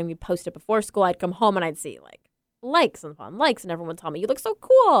lighting in the morning, we'd post it before school. I'd come home and I'd see like likes upon likes, and everyone would tell me, "You look so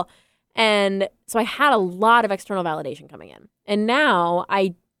cool." And so I had a lot of external validation coming in. And now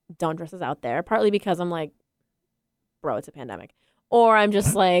I don't dress as out there, partly because I'm like, bro, it's a pandemic. Or I'm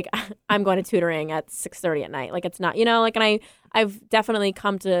just like, I'm going to tutoring at 6:30 at night. Like, it's not, and I've definitely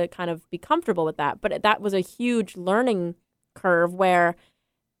come to kind of be comfortable with that. But that was a huge learning curve where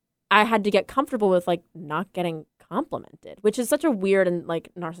I had to get comfortable with like not getting complimented, which is such a weird and like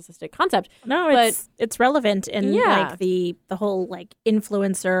narcissistic concept. No, But- it's relevant in Yeah. like the whole like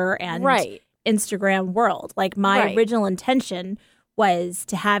influencer and Right. Instagram world. Like my Right. original intention was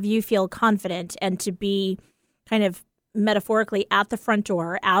to have you feel confident and to be kind of metaphorically at the front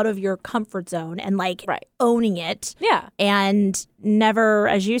door, out of your comfort zone, and like Right. owning it. Yeah. And never,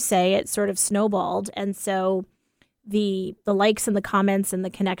 as you say, it sort of snowballed. And so the likes and the comments and the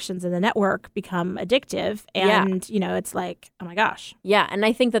connections in the network become addictive. Yeah. And, it's like, oh my gosh. Yeah, and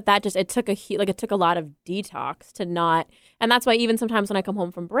I think that just it took a lot of detox to not, and that's why even sometimes when I come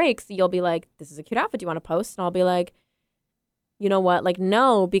home from breaks, you'll be like, "This is a cute outfit. Do you want to post?" And I'll be like, "You know what? Like,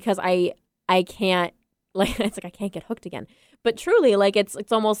 no, because I can't like, it's like I can't get hooked again. But truly, like, it's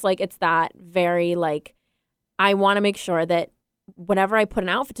almost like it's that very, like, I want to make sure that whenever I put an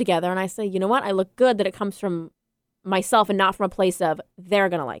outfit together and I say, you know what, I look good, that it comes from myself and not from a place of they're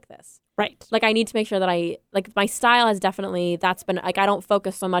going to like this. Right. Like, I need to make sure that my style has definitely, that's been, like, I don't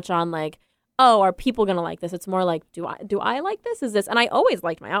focus so much on, like, oh, are people going to like this? It's more like, do I like this? Is this? And I always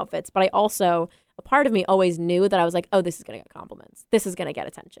liked my outfits, but I also, a part of me always knew that I was like, oh, this is going to get compliments. This is going to get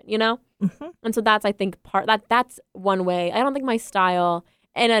attention, you know? Mm-hmm. And so that's, I think, that's one way. I don't think my style,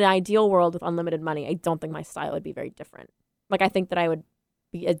 in an ideal world with unlimited money, I don't think my style would be very different. Like, I think that I would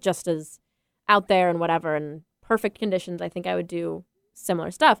be just as out there and whatever, and perfect conditions, I think I would do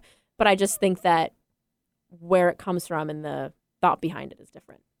similar stuff. But I just think that where it comes from and the thought behind it is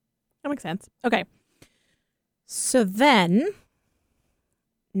different. That makes sense. Okay. So then,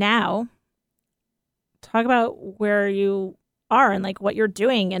 now, talk about where you are and, like, what you're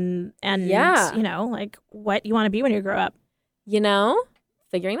doing and Yeah. you know, like, what you want to be when you grow up. You know,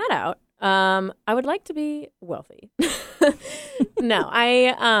 figuring that out. I would like to be wealthy. No,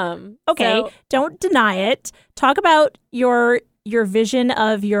 Okay, so- don't deny it. Talk about your vision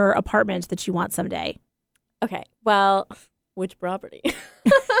of your apartment that you want someday. Okay, well, which property?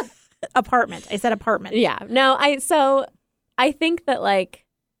 Apartment. I said apartment. Yeah. No, I think that, like,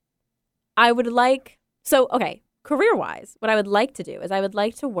 I would like, okay, career-wise, what I would like to do is I would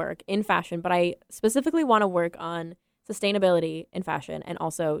like to work in fashion, but I specifically want to work on sustainability in fashion and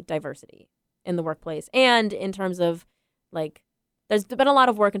also diversity in the workplace. And in terms of, like, there's been a lot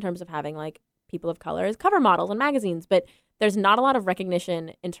of work in terms of having, like, people of color as cover models in magazines, but there's not a lot of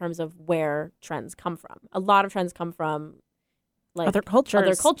recognition in terms of where trends come from. A lot of trends come from, like, Other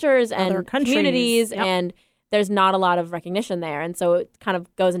cultures and other countries. communities, Yep. and there's not a lot of recognition there. And so it kind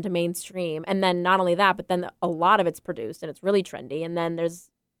of goes into mainstream. And then not only that, but then a lot of it's produced and it's really trendy. And then there's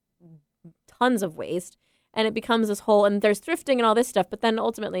tons of waste and it becomes this whole, and there's thrifting and all this stuff. But then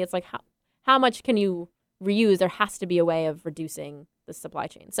ultimately it's like, how much can you reuse? There has to be a way of reducing the supply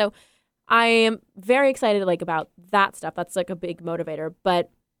chain. So I am very excited, like, about that stuff. That's, like, a big motivator. But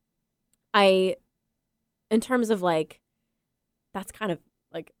in terms of, like, that's kind of,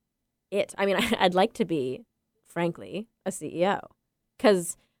 like, it. I mean, I'd like to be, frankly, a CEO.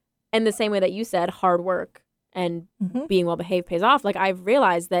 Because in the same way that you said, hard work and being well-behaved pays off, like, I've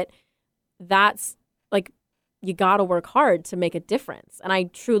realized that's, like, you got to work hard to make a difference. And I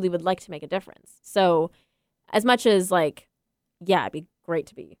truly would like to make a difference. So as much as, like, yeah, it'd be great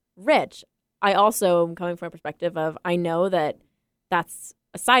to be rich, I also am coming from a perspective of, I know that that's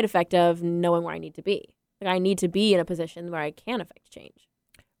a side effect of knowing where I need to be. Like, I need to be in a position where I can affect change.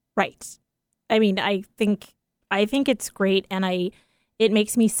 Right. I mean, I think it's great, and it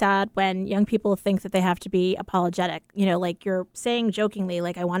makes me sad when young people think that they have to be apologetic. You know, like you're saying jokingly,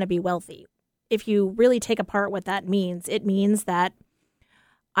 like, I want to be wealthy. If you really take apart what that means, it means that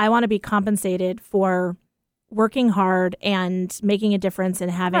I want to be compensated for working hard and making a difference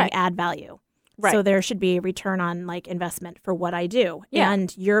and having add value. Right. So there should be a return on, like, investment for what I do. Yeah.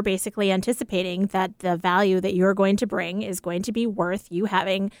 And you're basically anticipating that the value that you're going to bring is going to be worth you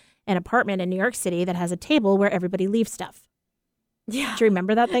having an apartment in New York City that has a table where everybody leaves stuff. Yeah. Do you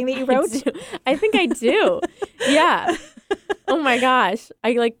remember that thing that you wrote? I think I do. Yeah. Oh my gosh.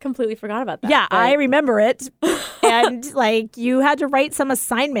 I, like, completely forgot about that. Yeah, but... I remember it. And, like, you had to write some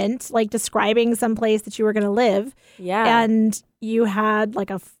assignment, like, describing some place that you were going to live. Yeah. And you had, like,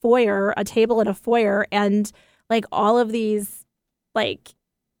 a table in a foyer, and, like, all of these, like,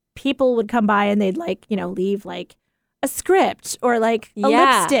 people would come by and they'd, like, you know, leave, like, a script or, like, a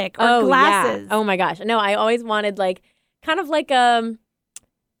lipstick or glasses. Yeah. Oh my gosh. No, I always wanted, like, kind of like a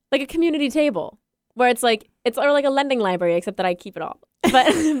community table where it's like, or like a lending library, except that I keep it all. But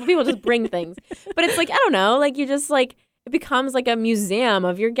people just bring things. But it's like, I don't know, like, you just, like, it becomes like a museum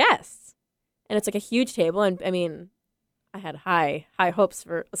of your guests. And it's like a huge table. And I mean, I had high hopes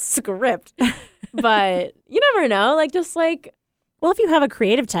for a script. But you never know. Like, just like, well, if you have a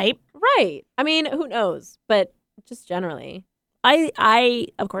creative type. Right. I mean, who knows? But just generally. I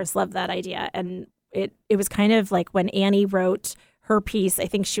of course, love that idea. And it was kind of like when Annie wrote her piece, I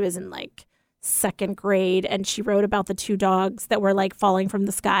think she was in, like, second grade, and she wrote about the two dogs that were, like, falling from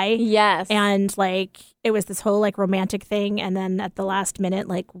the sky. Yes. And, like, it was this whole, like, romantic thing. And then at the last minute,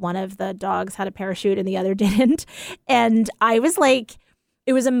 like, one of the dogs had a parachute and the other didn't. And I was like,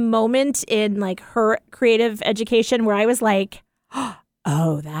 it was a moment in, like, her creative education where I was like,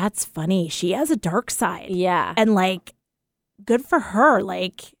 oh, that's funny. She has a dark side. Yeah. And, like, good for her.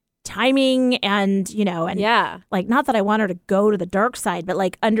 Like, timing and, you know, and yeah, like, not that I want her to go to the dark side, but,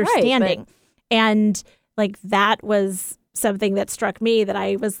 like, understanding. Right, and, like, that was something that struck me that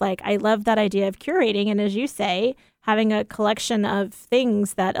I was like, I love that idea of curating. And as you say, having a collection of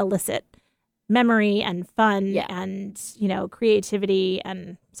things that elicit memory and fun and, creativity.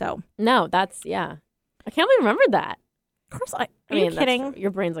 And so. No, that's, I can't believe you remembered that. Of course. Are you kidding?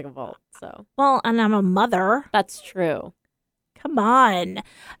 Your brain's like a vault. So. Well, and I'm a mother. That's true. Come on.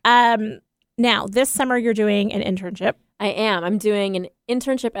 Now, this summer you're doing an internship. I am. I'm doing an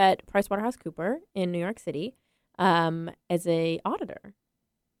internship at PricewaterhouseCoopers in New York City as a auditor.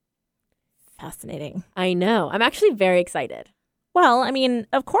 Fascinating. I know. I'm actually very excited. Well, I mean,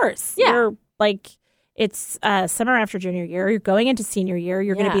 of course. Yeah. You're it's summer after junior year. You're going into senior year.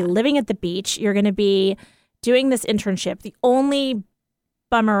 You're going to be living at the beach. You're going to be doing this internship. The only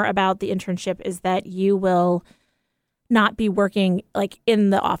bummer about the internship is that you will not be working in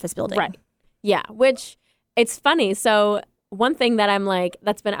the office building. Right. Yeah, which it's funny. So one thing that I'm I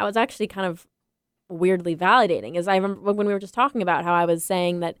was actually kind of weirdly validating is I remember when we were just talking about how I was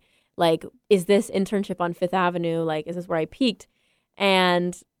saying that, is this internship on Fifth Avenue? Is this where I peaked?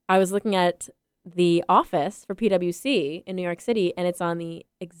 And I was looking at the office for PwC in New York City, and it's on the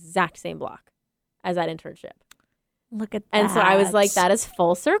exact same block as that internship. Look at that. And so I was like, that is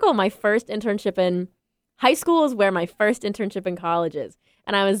full circle. My first internship in high school is where my first internship in college is.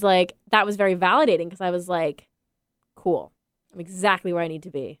 And I was like, that was very validating because I was like, cool. I'm exactly where I need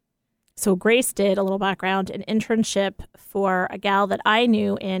to be. So Grace did a little background, an internship for a gal that I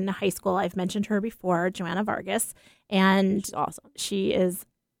knew in high school. I've mentioned her before, Joanna Vargas. And she's awesome. She is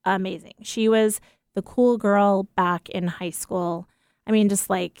amazing. She was the cool girl back in high school. I mean, just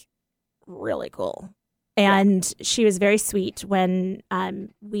really cool. And she was very sweet when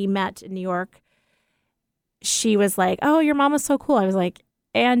we met in New York. She was like, oh, your mom was so cool. I was like,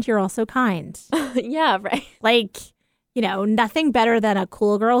 and you're also kind. Yeah, right. Nothing better than a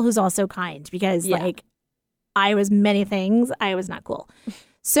cool girl who's also kind because, I was many things. I was not cool.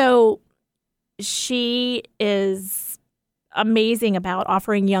 So she is amazing about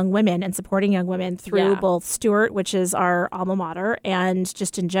offering young women and supporting young women through both Stewart, which is our alma mater, and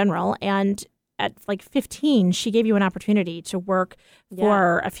just in general. And at 15, she gave you an opportunity to work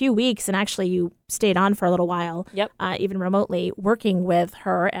for a few weeks. And actually, you stayed on for a little while, even remotely, working with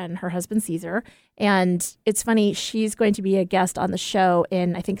her and her husband, Caesar. And it's funny, she's going to be a guest on the show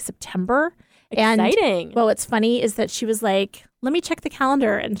in, I think, September. Exciting. And, well, what's funny is that she was like, let me check the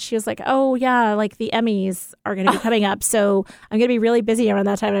calendar. And she was like, oh, yeah, the Emmys are going to be coming up. So I'm going to be really busy around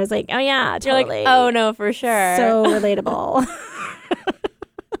that time. And I was like, oh, yeah, totally. You're like, oh, no, for sure. So relatable.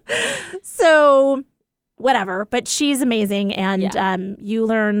 So whatever. But she's amazing. And you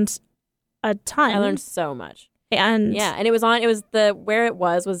learned a ton. I learned so much. And and where it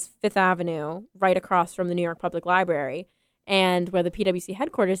was Fifth Avenue, right across from the New York Public Library. And where the PwC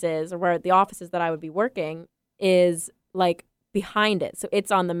headquarters is, or where the offices that I would be working, is behind it. So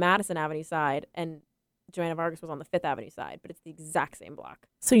it's on the Madison Avenue side, and Joanna Vargas was on the Fifth Avenue side, but it's the exact same block.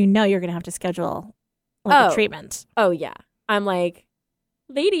 So you're going to have to schedule a treatment. Oh, yeah. I'm like,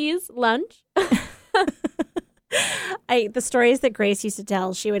 ladies, lunch. The stories that Grace used to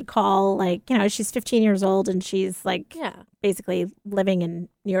tell, she would call, she's 15 years old, and she's basically living in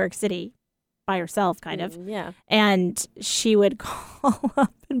New York City by herself, kind of. Yeah. And she would call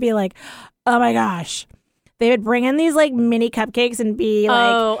up and be like, oh my gosh. They would bring in these mini cupcakes and be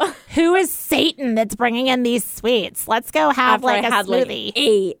like, who is Satan that's bringing in these sweets? Let's go have a smoothie.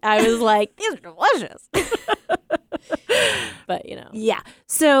 8. I was like, these are delicious. But, Yeah.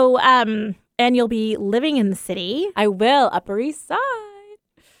 So, and you'll be living in the city. I will, Upper East Side.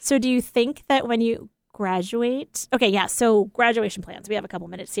 So do you think that when you graduate? Okay, yeah. So graduation plans. We have a couple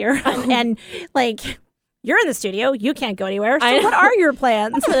minutes here. And you're in the studio. You can't go anywhere. So what are your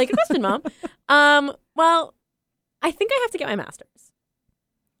plans? That's a really good question, Mom. Well, I think I have to get my master's.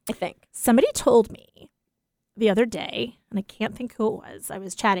 I think. Somebody told me the other day, and I can't think who it was. I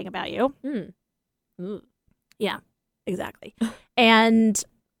was chatting about you. Yeah, exactly. And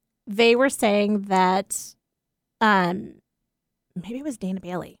they were saying that maybe it was Dana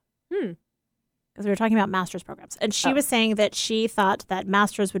Bailey. Because we were talking about master's programs. And she was saying that she thought that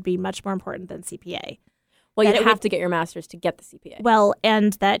master's would be much more important than CPA. Well, you have to get your master's to get the CPA. Well,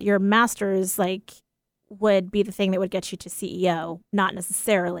 and that your master's would be the thing that would get you to CEO, not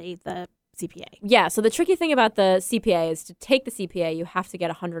necessarily the CPA. Yeah, so the tricky thing about the CPA is to take the CPA, you have to get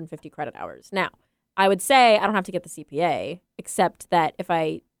 150 credit hours. Now, I would say I don't have to get the CPA, except that if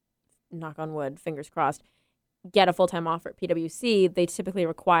I, knock on wood, fingers crossed, get a full-time offer at PwC, they typically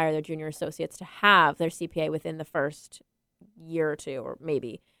require their junior associates to have their CPA within the first year or two, or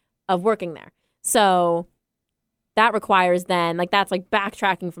maybe, of working there. So that requires then, like, that's like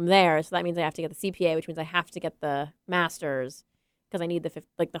backtracking from there. So that means I have to get the CPA, which means I have to get the master's because I need the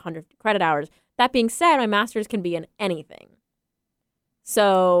 100 credit hours. That being said, my master's can be in anything.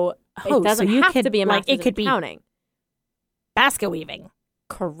 So it doesn't have to be a master's in accounting. Basket weaving.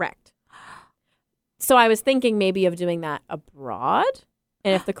 Correct. So I was thinking maybe of doing that abroad.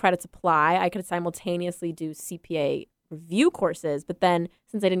 And if the credits apply, I could simultaneously do CPA review courses. But then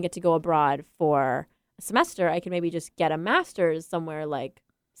since I didn't get to go abroad for a semester, I could maybe just get a master's somewhere like,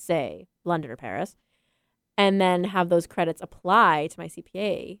 say, London or Paris, and then have those credits apply to my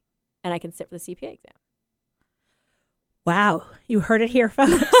CPA, and I can sit for the CPA exam. Wow. You heard it here,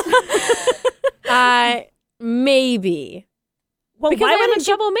 folks. Maybe. Well, because I'm a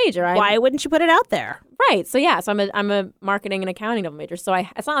double major. Why wouldn't you put it out there? Right. So yeah. So I'm a marketing and accounting double major. So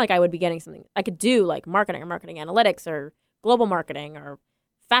it's not like I would be getting something. I could do like marketing or marketing analytics or global marketing or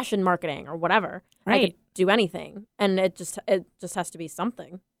fashion marketing or whatever. Right. I could do anything, and it just has to be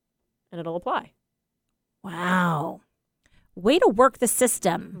something, and it'll apply. Wow. Way to work the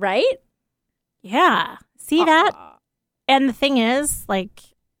system. Right. Yeah. See that? And the thing is, like,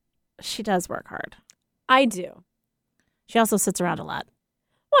 she does work hard. I do. She also sits around a lot.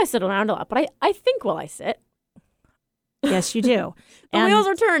 Well, I sit around a lot, but I think while I sit. Yes, you do. The wheels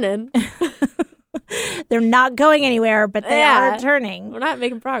are turning. They're not going anywhere, but they are turning. We're not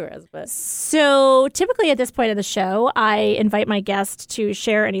making progress, but. So typically at this point of the show, I invite my guests to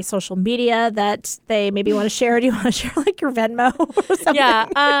share any social media that they maybe want to share. Do you want to share like your Venmo or something? Yeah,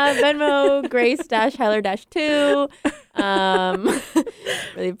 Venmo, Grace-Heller-2.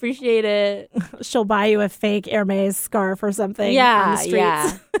 Really appreciate it. She'll buy you a fake Hermes scarf or something on the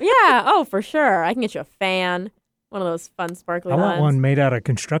streets. Yeah. Oh, for sure. I can get you a fan. One of those fun sparkly ones. I want one made out of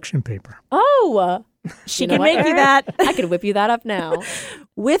construction paper. Oh. She can make you that. I could whip you that up now.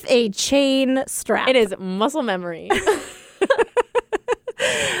 With a chain strap. It is muscle memory.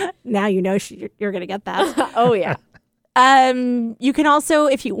 Now you know you're going to get that. Oh, yeah. You can also,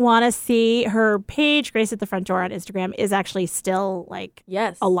 if you want to see her page, Grace at the Front Door on Instagram is actually still like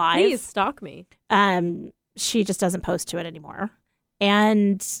alive. Please stalk me. She just doesn't post to it anymore.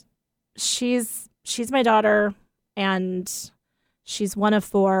 And she's my daughter, and she's one of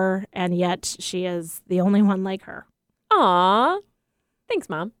 4, and yet she is the only one like her. Aw. Thanks,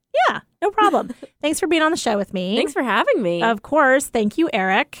 Mom. Yeah, no problem. Thanks for being on the show with me. Thanks for having me. Of course. Thank you,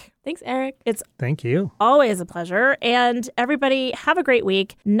 Eric. Thanks, Eric. Thank you. Always a pleasure. And everybody, have a great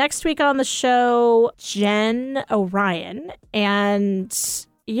week. Next week on the show, Jen Orion. And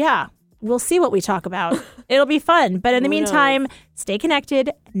yeah, we'll see what we talk about. It'll be fun. But in the meantime, stay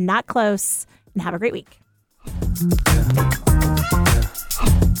connected, not close, and have a great week.